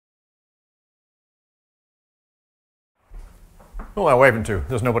Who am I waving to?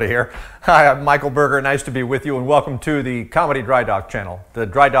 There's nobody here. Hi, I'm Michael Berger. Nice to be with you, and welcome to the Comedy Dry Dock channel, the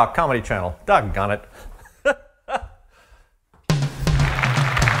Dry Dock Comedy channel. Doggone it.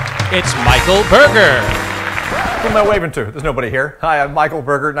 It's Michael Berger. Who am I waving to? There's nobody here. Hi, I'm Michael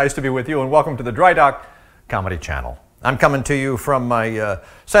Berger. Nice to be with you, and welcome to the Dry Dock Comedy channel. I'm coming to you from my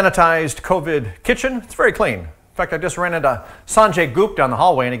sanitized COVID kitchen. It's very clean. In fact, I just ran into Sanjay Gupta down the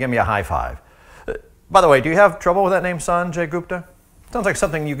hallway, and he gave me a high five. By the way, do you have trouble with that name, Sanjay Gupta? Sounds like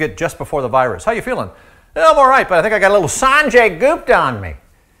something you get just before the virus. How you feeling? I'm all right, but I think I got a little Sanjay Gupta on me.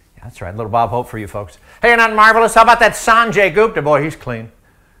 Yeah, that's right, a little Bob Hope for you folks. Hey, you're not marvelous? How about that Sanjay Gupta? Boy, he's clean.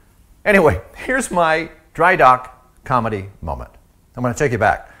 Anyway, here's my Dry Dock comedy moment. I'm going to take you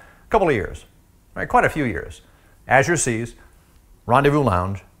back a couple of years, right? Quite a few years. Azure Seas, Rendezvous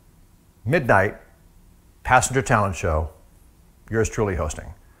Lounge, midnight, passenger talent show, yours truly hosting.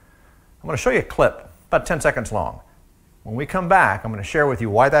 I'm going to show you a clip, about 10 seconds long. When we come back, I'm going to share with you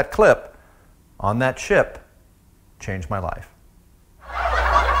why that clip on that ship changed my life.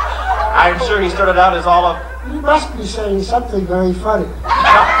 I'm sure he started out as all of... You must be saying something very funny.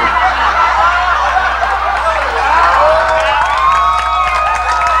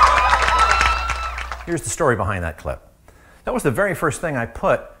 Here's the story behind that clip. That was the very first thing I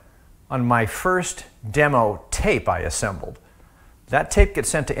put on my first demo tape I assembled. That tape gets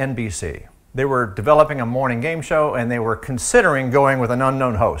sent to NBC. They were developing a morning game show, and they were considering going with an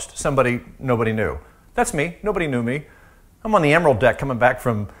unknown host, somebody nobody knew. That's me. Nobody knew me. I'm on the Emerald deck coming back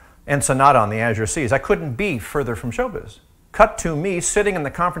from Ensenada on the Azure Seas. I couldn't be further from showbiz. Cut to me sitting in the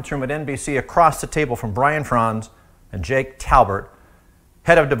conference room at NBC across the table from Brian Franz and Jake Talbert,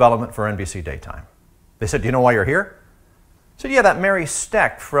 head of development for NBC Daytime. They said, "Do you know why you're here?" I said, "Yeah, that Mary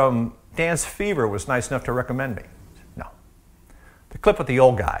Steck from Dance Fever was nice enough to recommend me." No. The clip with the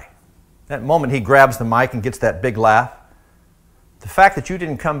old guy. That moment he grabs the mic and gets that big laugh. The fact that you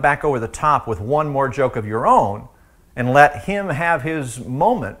didn't come back over the top with one more joke of your own and let him have his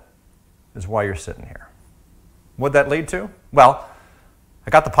moment is why you're sitting here. What'd that lead to? Well, I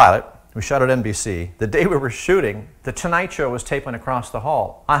got the pilot. We shot at NBC. The day we were shooting, The Tonight Show was taping across the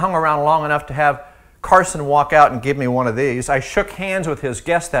hall. I hung around long enough to have Carson walk out and give me one of these. I shook hands with his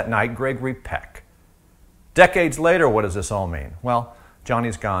guest that night, Gregory Peck. Decades later, what does this all mean? Well,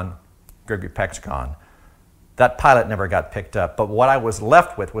 Johnny's gone. Gregory Peck's gone. That pilot never got picked up, but what I was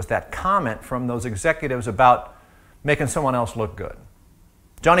left with was that comment from those executives about making someone else look good.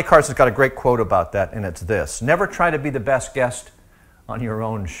 Johnny Carson's got a great quote about that, and it's this: "Never try to be the best guest on your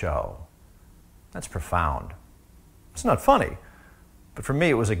own show." That's profound. It's not funny, but for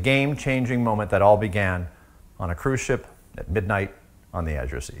me it was a game-changing moment that all began on a cruise ship at midnight on the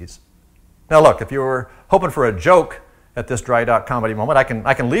Azure Seas. Now look, if you were hoping for a joke at this Dry Dock comedy moment,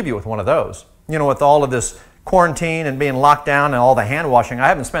 I can leave you with one of those. You know, with all of this quarantine and being locked down and all the hand washing, I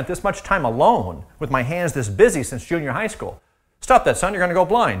haven't spent this much time alone with my hands this busy since junior high school. Stop that, son, you're going to go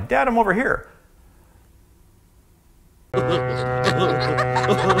blind. Dad, I'm over here.